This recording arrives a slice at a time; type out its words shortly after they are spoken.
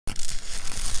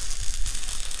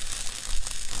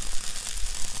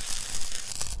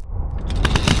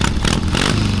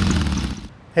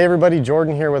Hey everybody,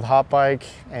 Jordan here with Hot Bike,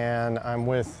 and I'm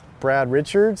with Brad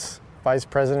Richards, Vice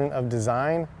President of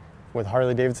Design with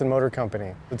Harley-Davidson Motor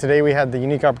Company. So today we had the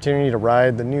unique opportunity to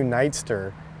ride the new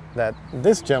Nightster that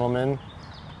this gentleman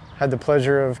had the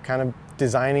pleasure of kind of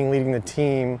designing, leading the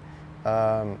team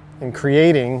in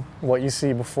creating what you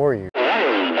see before you.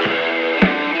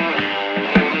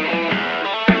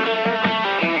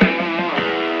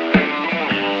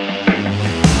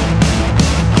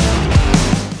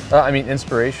 I mean,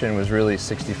 inspiration was really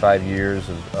 65 years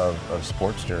of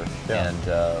Sportster, Yeah.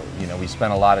 And you know, we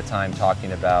spent a lot of time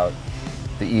talking about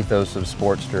the ethos of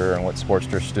Sportster and what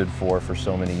Sportster stood for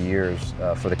so many years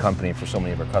for the company, for so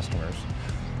many of our customers.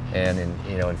 And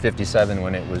in '57,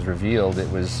 when it was revealed, it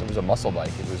was a muscle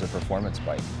bike. It was a performance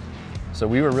bike. So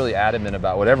we were really adamant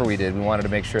about whatever we did. We wanted to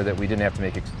make sure that we didn't have to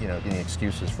make any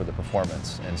excuses for the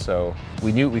performance. And so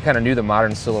we kind of knew the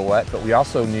modern silhouette, but we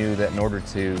also knew that in order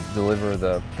to deliver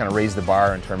kind of raise the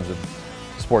bar in terms of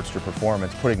Sportster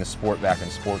performance, putting the sport back in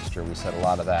Sportster, we said a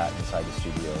lot of that inside the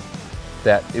studio.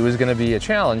 That it was going to be a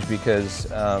challenge because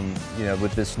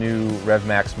with this new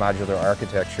RevMax modular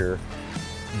architecture,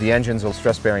 the engine's a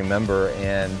stress-bearing member,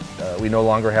 and we no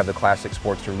longer have the classic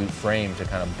Sportster loop frame to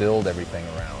kind of build everything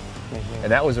around.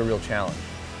 And that was a real challenge.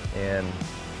 And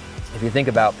if you think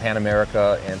about Pan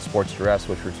America and Sportster S,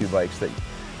 which were two bikes that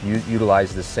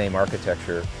utilize this same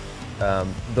architecture,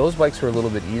 those bikes were a little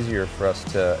bit easier for us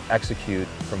to execute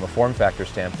from a form factor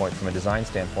standpoint, from a design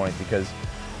standpoint, because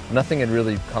nothing had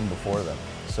really come before them.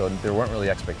 So there weren't really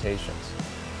expectations.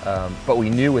 But we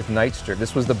knew with Nightster,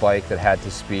 this was the bike that had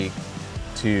to speak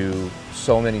to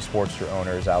so many Sportster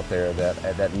owners out there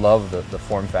that love the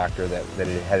form factor that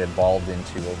it had evolved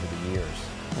into over the years.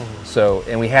 So,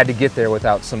 and we had to get there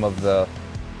without some of the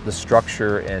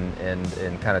structure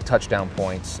and kind of touchdown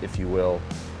points, if you will,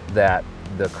 that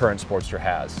the current Sportster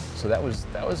has. So that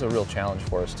was a real challenge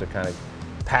for us to kind of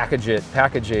package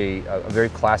a very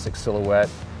classic silhouette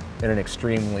in an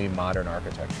extremely modern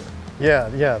architecture.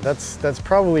 Yeah, that's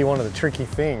probably one of the tricky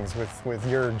things with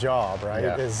your job, right?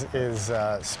 Yeah. Is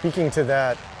speaking to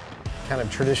that kind of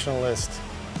traditionalist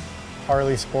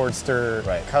Harley Sportster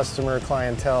customer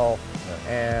clientele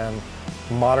and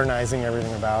modernizing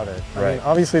everything about it. I mean,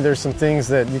 obviously there's some things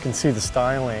that you can see the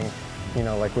styling,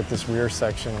 like with this rear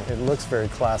section, it looks very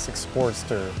classic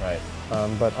Sportster. Right.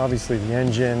 But obviously the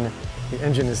engine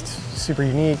is super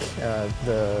unique.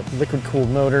 The liquid-cooled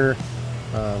motor,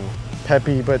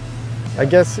 peppy, but I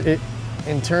guess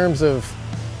in terms of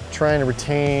trying to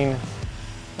retain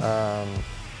that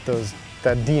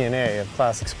DNA of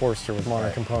classic Sportster with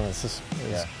modern components, this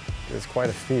is quite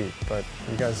a feat. But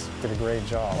you guys did a great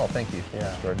job. Oh, thank you.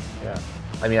 Yeah. Jordan. Yeah.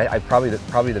 I mean,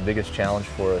 probably the biggest challenge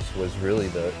for us was really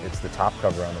the top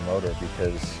cover on the motor,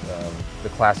 because the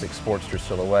classic Sportster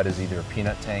silhouette is either a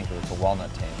peanut tank or it's a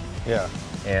walnut tank. Yeah.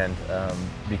 And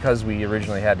because we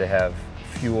originally had to have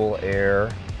fuel, air,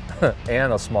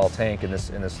 and a small tank in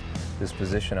this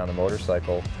position on the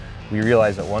motorcycle, we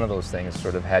realized that one of those things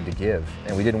sort of had to give,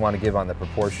 and we didn't want to give on the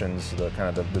proportions,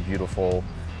 the beautiful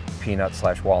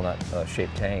peanut/walnut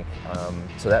shaped tank.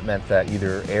 So that meant that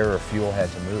either air or fuel had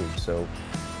to move. So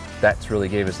that's really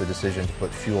gave us the decision to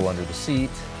put fuel under the seat.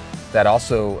 That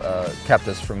also kept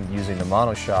us from using the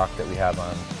monoshock that we have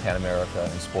on Pan America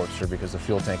and Sportster, because the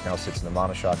fuel tank now sits in the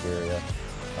monoshock area.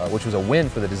 Which was a win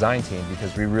for the design team,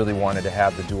 because we really wanted to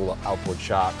have the dual outboard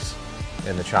shocks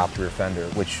in the chopped rear fender,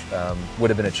 which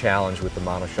would have been a challenge with the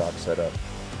monoshock setup.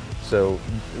 So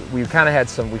we kind of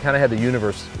had the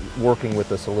universe working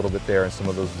with us a little bit there in some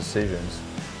of those decisions.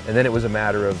 And then it was a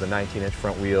matter of the 19-inch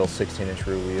front wheel, 16-inch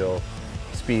rear wheel,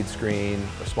 speed screen,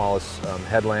 the smallest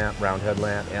headlamp, round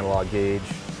headlamp, analog gauge.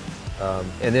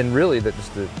 And then really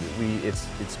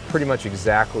it's pretty much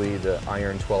exactly the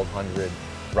Iron 1200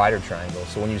 rider triangle.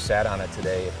 So when you sat on it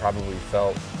today, it probably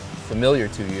felt familiar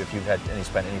to you if you've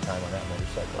spent any time on that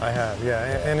motorcycle. I have,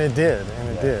 yeah. And it did,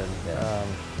 it did.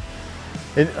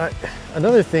 Yeah.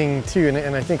 Another thing too,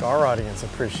 and I think our audience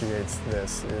appreciates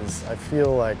this, is I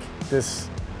feel like this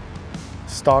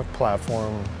stock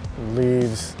platform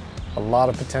leaves a lot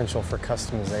of potential for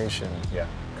customization. Yeah,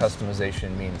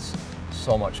 customization means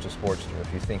so much to Sportster.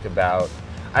 If you think about,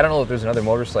 I don't know if there's another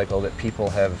motorcycle that people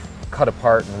have cut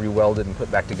apart and re-welded and put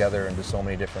back together into so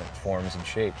many different forms and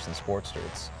shapes in Sportster.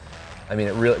 I mean,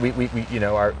 it really,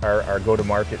 our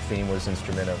go-to-market theme was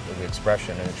instrument of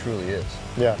expression, and it truly is.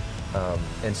 Yeah.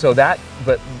 And so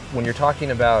but when you're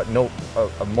talking about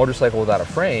a motorcycle without a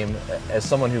frame, as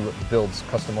someone who builds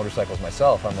custom motorcycles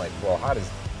myself, I'm like, well, how does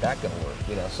that gonna work?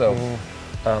 So,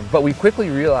 but we quickly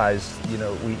realized,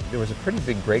 there was a pretty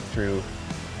big breakthrough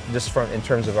just in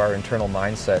terms of our internal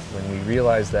mindset, when we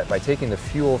realized that by taking the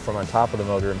fuel from on top of the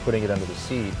motor and putting it under the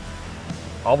seat,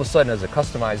 all of a sudden as a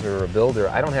customizer or a builder,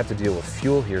 I don't have to deal with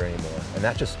fuel here anymore. And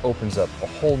that just opens up a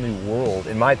whole new world,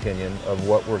 in my opinion, of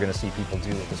what we're going to see people do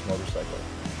with this motorcycle.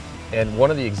 And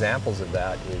one of the examples of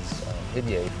that is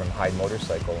Hidie from Hyde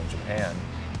Motorcycle in Japan,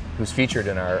 who's featured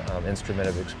in our Instrument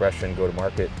of Expression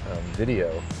go-to-market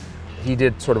video. He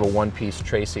did sort of a one-piece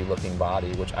Tracy looking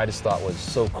body, which I just thought was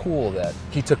so cool that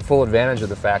he took full advantage of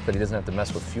the fact that he doesn't have to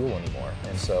mess with fuel anymore.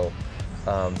 And so,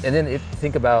 and then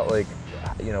think about, like,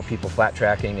 you know, people flat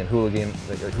tracking and hooligan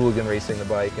racing the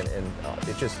bike, and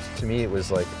it just, to me, it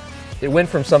was like, it went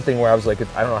from something where I was like,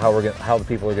 I don't know how the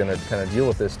people are going to kind of deal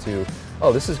with this, to,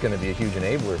 oh, this is going to be a huge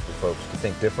enabler for folks to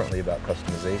think differently about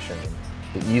customization and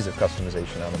the ease of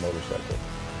customization on a motorcycle.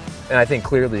 And I think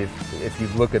clearly, if you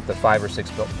look at the 5 or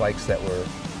 6 bikes that were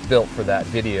built for that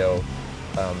video,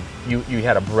 you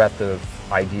had a breadth of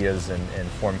ideas and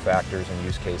form factors and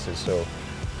use cases. So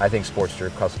I think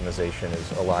Sportster customization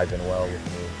is alive and well with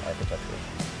new architecture.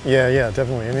 Yeah,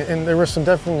 definitely. And there were some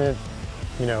definite,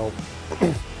 you know,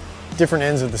 different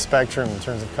ends of the spectrum in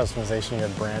terms of customization. You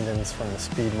had Brandon's from the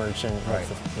Speed Merchant, right,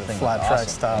 with the flat track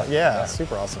style. Yeah,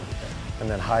 super awesome. And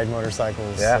then Hyde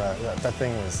Motorcycles, that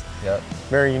thing was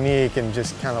very unique, and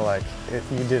just kind of like,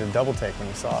 you did a double take when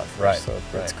you saw it first. Right.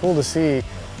 So it's cool to see,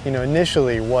 you know,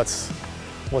 initially what's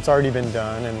already been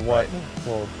done and what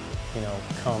will, you know,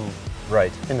 come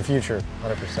in the future.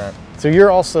 100%. So you're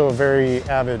also a very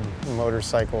avid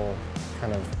motorcycle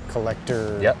kind of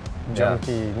collector,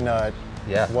 junkie, nut,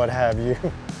 what have you.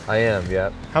 I am,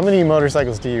 How many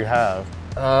motorcycles do you have?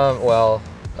 I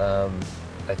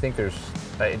think there's,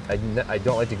 I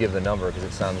don't like to give the number because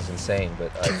it sounds insane,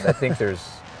 but I think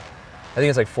it's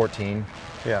like 14.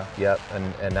 Yeah. Yep.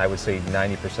 And I would say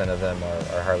 90% of them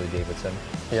are Harley-Davidson.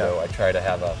 Yeah. So I try to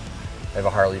have a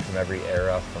Harley from every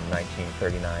era, from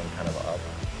 1939 kind of up.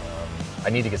 I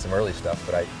need to get some early stuff,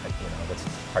 but you know, that's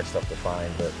hard stuff to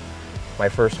find. But my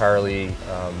first Harley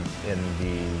I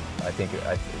think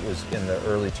it was in the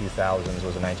early 2000s,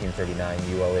 was a 1939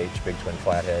 ULH Big Twin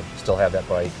Flathead. Still have that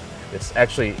bike. It's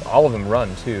actually, all of them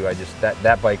run too.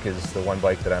 That bike is the one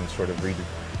bike that I'm sort of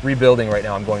rebuilding right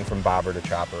now. I'm going from bobber to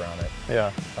chopper on it. Yeah.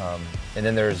 And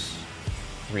then there's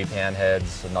 3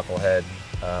 panheads, a knucklehead,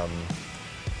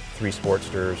 3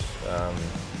 Sportsters.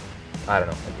 I don't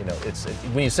know. You know,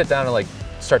 when you sit down and like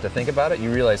start to think about it,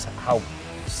 you realize how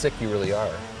sick you really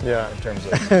are. Yeah. In terms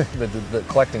of the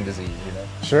collecting disease, you know.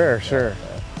 Sure.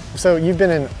 So you've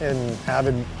been an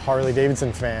avid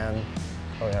Harley-Davidson fan.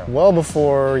 Oh, yeah. Well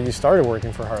before you started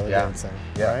working for Harley-Davidson,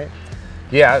 right?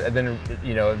 Yeah, I've been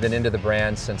into the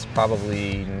brand since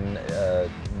probably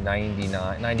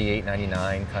 98,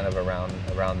 99, kind of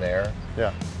around there.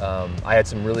 Yeah. I had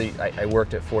some I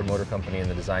worked at Ford Motor Company in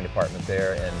the design department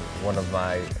there, and one of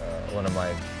my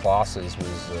bosses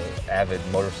was an avid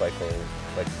motorcycle,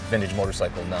 like vintage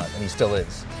motorcycle nut, and he still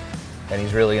is. And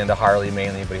he's really into Harley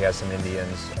mainly, but he has some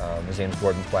Indians. His name's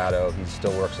Gordon Plato. He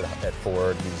still works at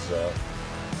Ford.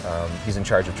 He's in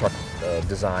charge of truck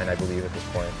design, I believe, at this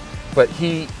point. But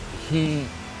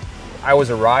I was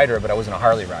a rider, but I wasn't a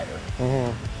Harley rider.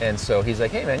 And so he's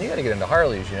like, hey man, you got to get into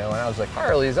Harleys, you know? And I was like,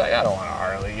 Harleys? I don't want a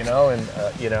Harley, you know? And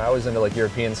you know, I was into like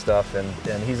European stuff,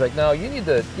 and he's like, no, you need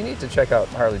to check out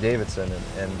Harley-Davidson.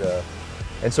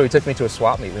 And so he took me to a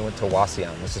swap meet. We went to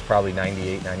Wasion. This is probably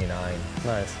 98, 99.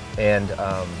 Nice. And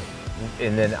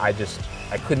then I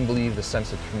couldn't believe the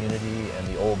sense of community and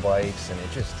the old bikes, and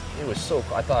it was so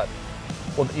cool. I thought,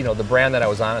 well, you know, the brand that I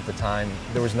was on at the time,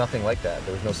 there was nothing like that.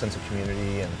 There was no sense of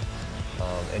community, and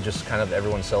just kind of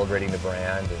everyone celebrating the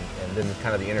brand, and then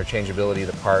kind of the interchangeability of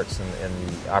the parts, and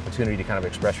the opportunity to kind of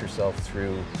express yourself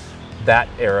through that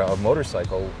era of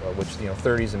motorcycle, which, you know,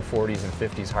 30s and 40s and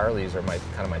 50s Harleys are kind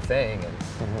of my thing, and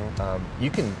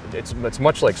it's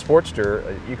much like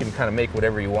Sportster. You can kind of make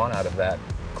whatever you want out of that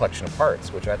collection of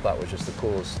parts, which I thought was just the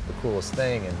coolest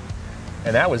thing,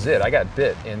 and that was it. I got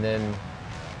bit, and then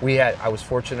I was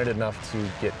fortunate enough to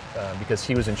get, because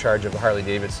he was in charge of the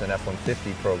Harley-Davidson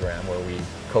F-150 program, where we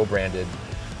co-branded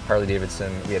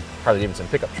Harley-Davidson. We had Harley-Davidson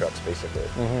pickup trucks, basically,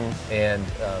 and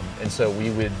so we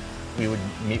would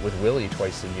meet with Willie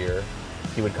twice a year.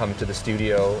 He would come to the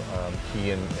studio,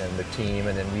 he and the team,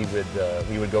 and then we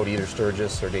would go to either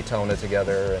Sturgis or Daytona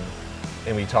together,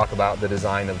 and we talk about the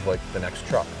design of like the next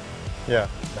truck, the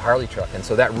Harley truck. And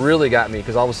so that really got me,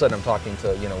 because all of a sudden I'm talking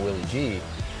to, you know, Willie G,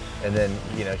 and then,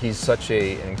 you know, he's such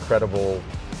an incredible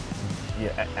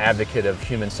advocate of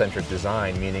human-centric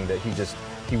design, meaning that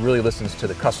he really listens to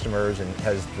the customers and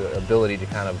has the ability to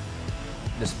kind of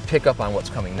just pick up on what's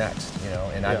coming next, you know.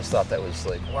 And I just thought that was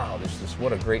like, wow,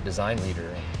 what a great design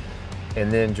leader. And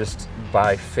then just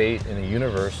by fate in the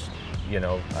universe, you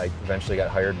know, I eventually got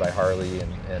hired by Harley,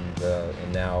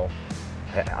 and now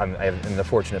I'm in the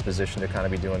fortunate position to kind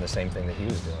of be doing the same thing that he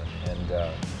was doing. And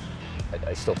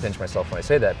I still pinch myself when I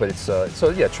say that, but it's so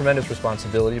yeah, tremendous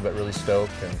responsibility, but really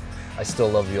stoked. And I still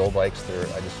love the old bikes.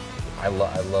 I just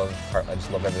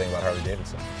love everything about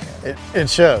Harley-Davidson. It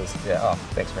shows. Yeah. Oh,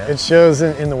 thanks, man. It shows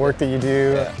in the work that you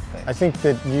do. Yeah, I think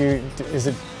that you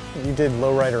did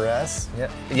Lowrider S.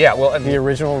 Yeah. Yeah. Well, I mean, the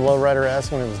original Lowrider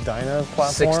S when it was Dyna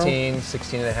platform.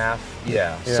 16 and a half.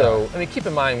 Yeah. So I mean, keep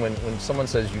in mind when someone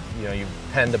says you know you've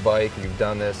penned a bike or you've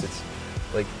done this, it's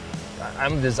like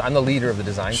I'm the leader of the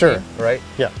design team, right?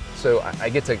 Yeah. So I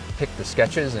get to pick the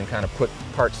sketches and kind of put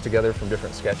parts together from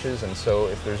different sketches. And so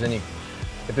if there's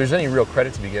any real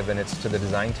credit to be given, it's to the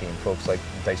design team, folks like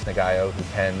Dice Nagayo who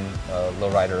penned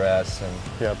Lowrider S,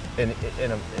 and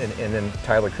then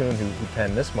Tyler Kuhn who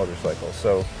penned this motorcycle.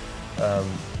 So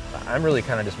I'm really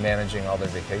kind of just managing all their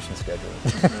vacation schedules.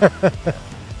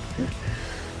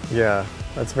 Yeah,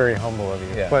 that's very humble of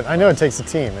you. Yeah. But I know it takes a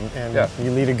team, and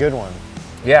you lead a good one.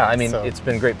 Yeah, I mean, it's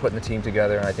been great putting the team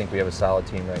together, and I think we have a solid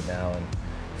team right now, and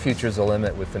future's the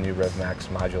limit with the new RevMax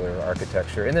modular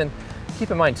architecture. And then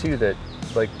keep in mind too that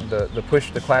like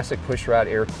the classic pushrod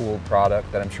air-cooled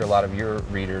product that I'm sure a lot of your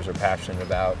readers are passionate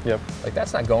about. Like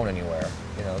that's not going anywhere.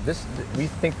 You know,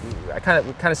 I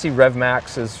kind of see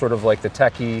RevMax as sort of like the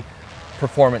techie,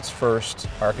 performance-first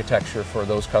architecture for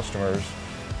those customers,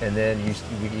 and then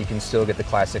you can still get the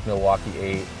classic Milwaukee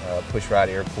 8 pushrod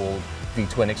air-cooled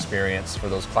V-twin experience for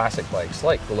those classic bikes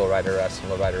like the Lowrider S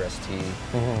and Lowrider ST.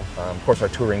 Of course, our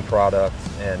touring product,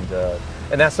 and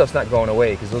that stuff's not going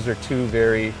away because those are two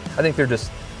I think they're just,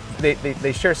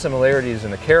 they share similarities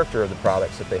in the character of the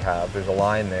products that they have. There's a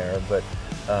line there, but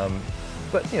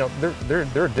you know,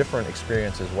 they're a different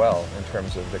experience as well in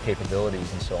terms of the capabilities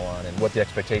and so on, and what the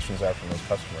expectations are from those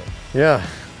customers. Yeah.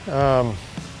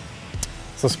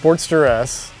 So Sportster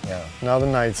S, yeah. Now the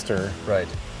Nightster. Right.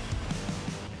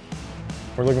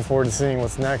 We're looking forward to seeing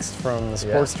what's next from the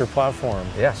Sportster platform.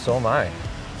 Yeah, so am I.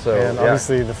 So, and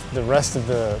obviously the rest of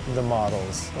the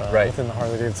models right. within the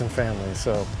Harley-Davidson family.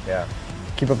 So yeah,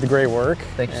 keep up the great work.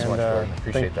 Thank you so much, Gordon.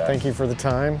 Appreciate that. Thank you for the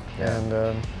time. Yeah.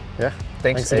 And yeah,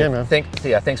 thanks again, man.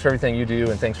 Thanks for everything you do,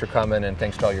 and thanks for coming, and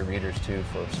thanks to all your readers too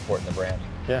for supporting the brand.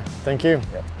 Yeah, thank you.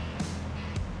 Yep.